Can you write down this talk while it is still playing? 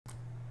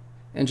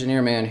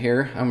Engineer Man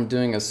here. I'm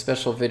doing a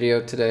special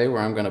video today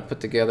where I'm going to put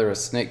together a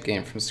snake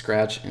game from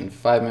scratch in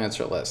 5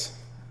 minutes or less.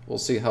 We'll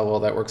see how well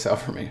that works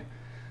out for me.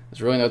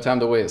 There's really no time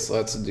to waste, so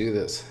let's do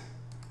this.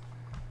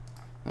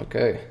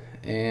 Okay,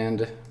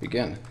 and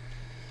begin.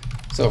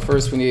 So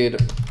first we need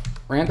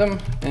random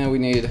and we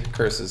need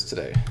curses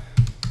today.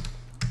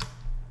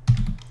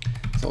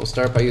 So we'll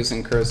start by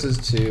using curses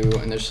to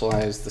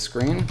initialize the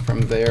screen. From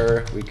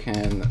there we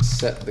can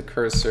set the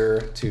cursor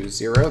to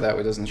 0, that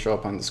way it doesn't show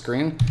up on the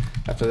screen.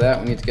 After that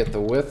we need to get the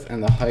width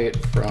and the height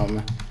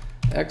from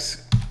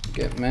X,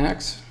 get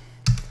max.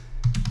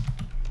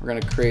 We're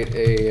going to create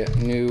a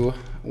new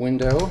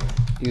window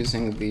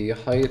using the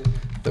height,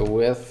 the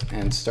width,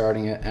 and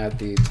starting it at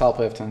the top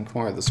left-hand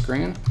corner of the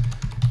screen.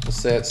 We'll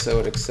set it so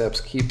it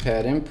accepts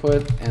keypad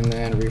input and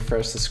then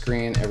refresh the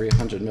screen every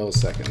 100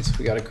 milliseconds.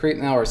 We got to create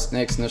now our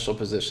snake's initial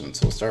position,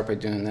 so we'll start by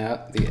doing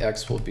that. The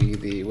X will be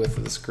the width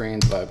of the screen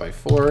divided by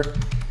 4,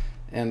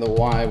 and the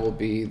Y will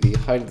be the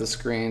height of the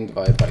screen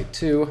divided by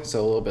 2,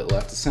 so a little bit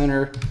left to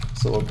center.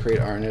 So we'll create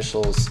our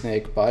initial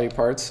snake body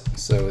parts.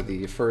 So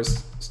the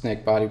first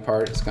snake body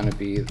part is going to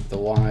be the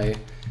Y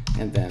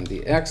and then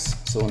the X,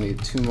 so we'll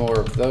need 2 more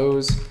of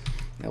those.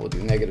 And we'll do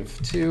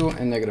 -2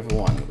 and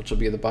 -1, which will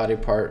be the body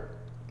part.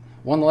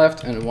 One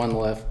left and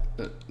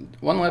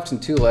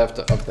two left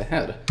of the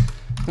head.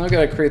 Now we've got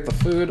to create the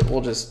food.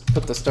 We'll just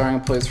put the starting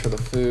place for the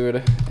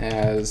food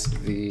as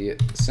the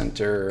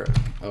center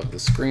of the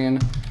screen.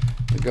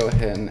 We'll go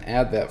ahead and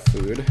add that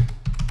food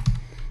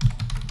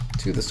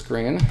to the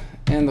screen.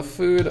 And the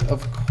food,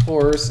 of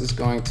course, is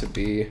going to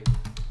be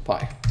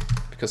pie,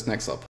 because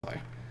snakes love pie.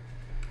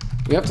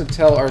 We have to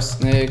tell our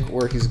snake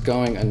where he's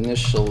going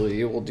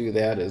initially. We'll do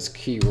that as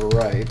key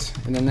right.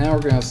 And then now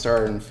we're going to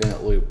start an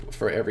infinite loop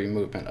for every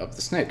movement of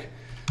the snake.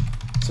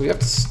 So we have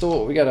to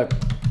we got to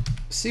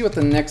see what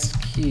the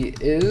next key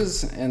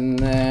is, and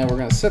then we're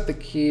going to set the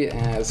key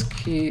as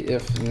key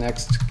if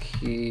next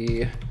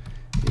key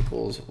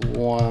equals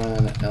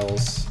 1,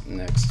 else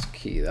next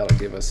key. That'll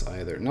give us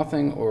either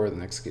nothing or the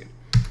next key.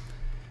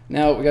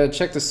 Now we got to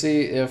check to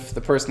see if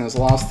the person has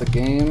lost the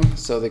game,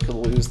 so they could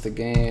lose the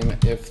game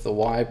if the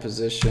Y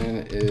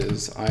position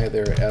is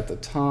either at the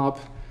top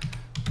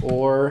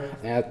or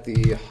at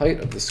the height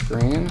of the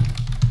screen,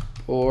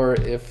 or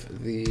if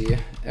the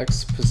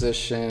X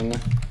position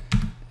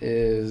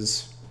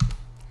is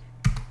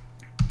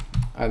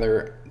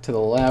either to the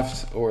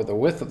left or the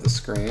width of the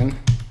screen,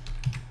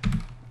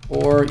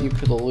 or you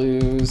could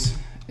lose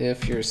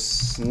if your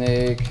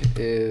snake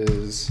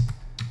is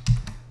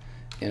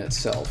in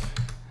itself.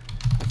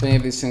 If any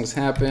of these things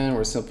happen,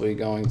 we're simply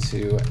going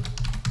to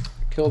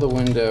kill the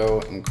window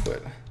and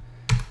quit.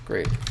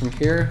 Great. From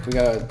here, we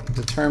gotta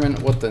determine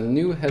what the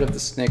new head of the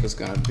snake is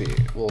gonna be.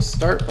 We'll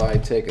start by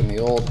taking the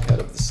old head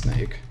of the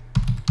snake.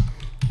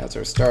 That's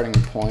our starting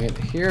point.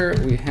 Here,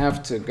 we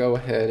have to go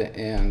ahead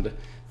and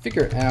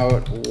figure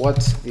out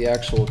what the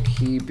actual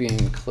key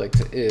being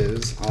clicked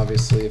is.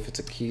 Obviously, if it's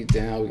a key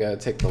down, we gotta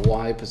take the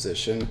Y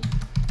position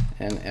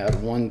and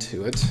add 1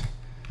 to it.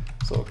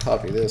 So we'll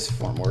copy this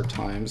 4 more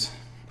times.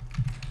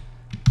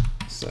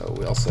 So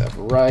we also have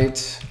right,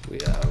 we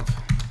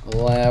have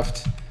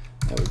left,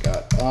 and we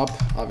got up.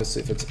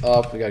 Obviously if it's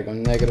up, we gotta go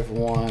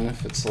 -1.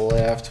 If it's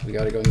left, we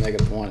gotta go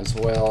 -1 as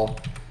well.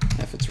 And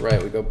if it's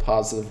right, we go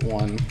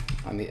 +1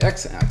 on the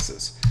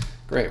X-axis.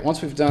 Great,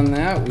 once we've done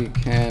that, we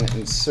can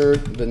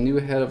insert the new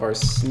head of our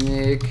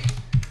snake.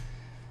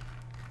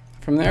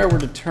 From there, we're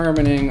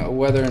determining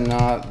whether or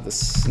not the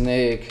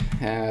snake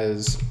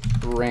has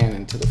ran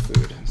into the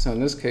food. So in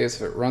this case,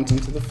 if it runs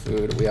into the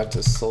food, we have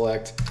to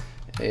select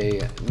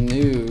a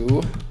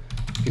new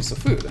piece of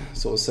food.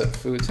 So we'll set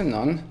food to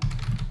none.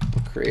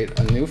 We'll create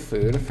a new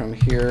food. From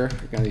here,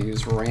 we're going to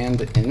use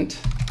rand_int.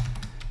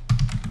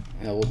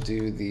 And we'll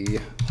do the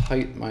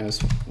height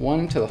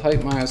 -1 to the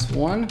height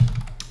 -1,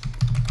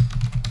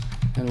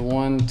 and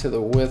 1 to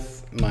the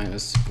width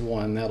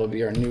 -1. That'll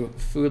be our new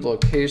food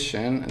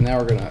location. And now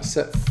we're going to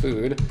set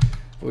food.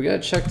 We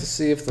got to check to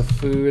see if the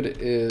food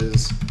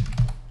is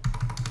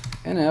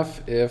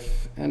NF if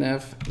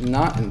NF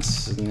not in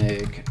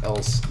snake,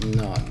 else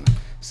none.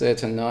 Set it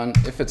to none.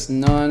 If it's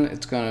none,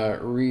 it's going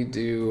to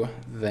redo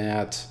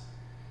that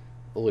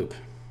loop.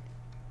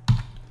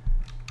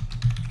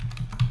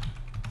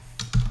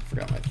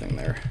 Forgot my thing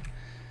there.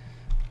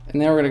 And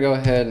now we're going to go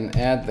ahead and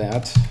add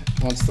that.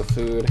 Once the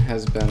food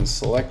has been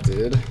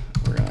selected,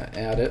 we're going to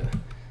add it.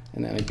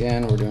 And then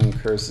again, we're doing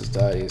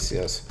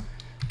curses.acs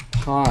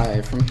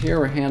pie. From here,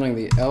 we're handling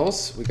the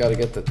else. We got to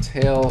get the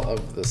tail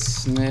of the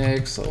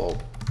snake, so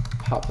we'll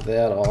pop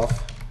that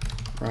off.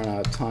 Run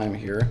out of time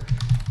here.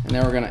 And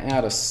now we're going to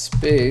add a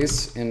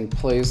space in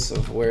place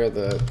of where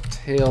the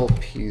tail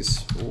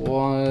piece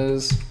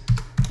was.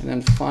 And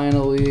then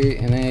finally,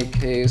 in any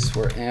case,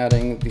 we're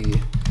adding the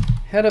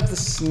head of the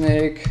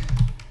snake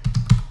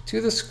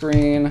to the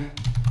screen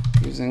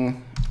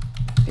using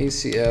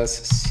ACS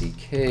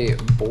CK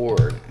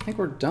board. I think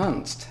we're done.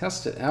 Let's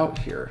test it out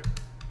here.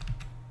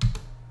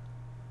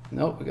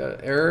 Nope, we got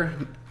an error.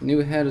 New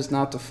head is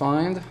not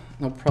defined.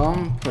 No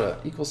problem. Put an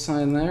equal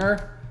sign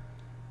there.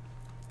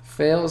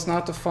 Fail is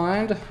not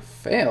defined.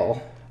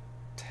 Fail.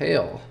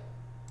 Tail.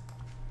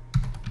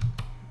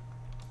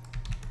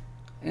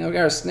 And we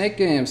got our snake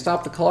game.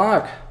 Stop the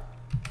clock.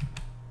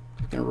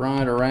 We can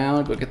ride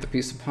around, go get the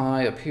piece of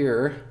pie up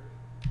here.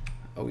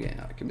 Oh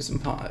yeah, give me some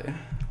pie.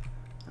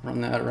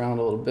 Run that around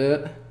a little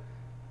bit.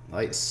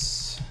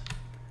 Nice.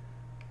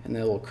 And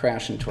then we'll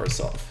crash into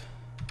ourselves.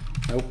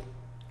 Nope.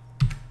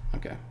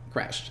 Okay,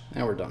 crashed.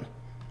 Now we're done.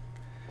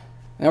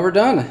 Now we're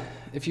done.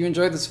 If you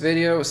enjoyed this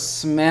video,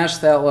 smash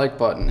that like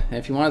button. And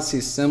if you want to see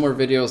similar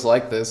videos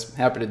like this,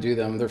 happy to do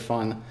them, they're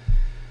fun.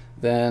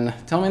 Then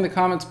tell me in the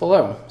comments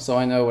below so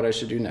I know what I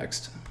should do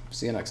next.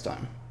 See you next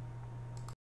time.